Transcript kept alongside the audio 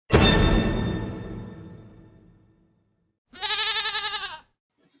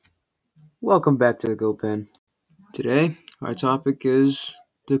Welcome back to the Go Pen. Today, our topic is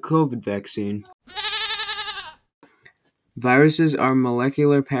the COVID vaccine. Viruses are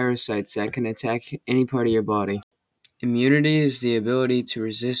molecular parasites that can attack any part of your body. Immunity is the ability to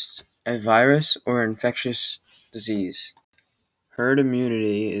resist a virus or infectious disease. Herd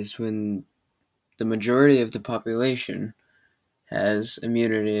immunity is when the majority of the population has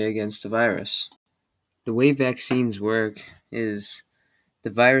immunity against the virus. The way vaccines work is the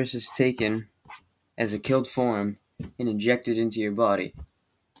virus is taken as a killed form and injected into your body.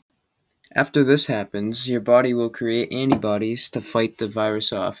 After this happens, your body will create antibodies to fight the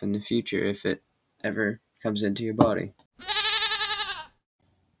virus off in the future if it ever comes into your body.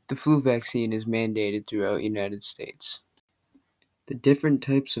 The flu vaccine is mandated throughout the United States. The different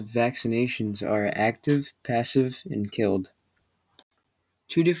types of vaccinations are active, passive, and killed.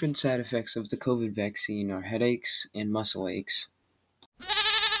 Two different side effects of the COVID vaccine are headaches and muscle aches.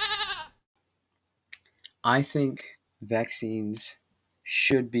 I think vaccines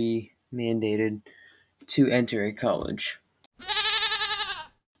should be mandated to enter a college.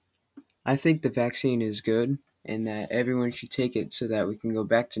 I think the vaccine is good and that everyone should take it so that we can go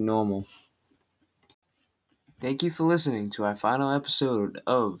back to normal. Thank you for listening to our final episode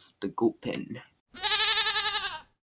of The Goat Pen.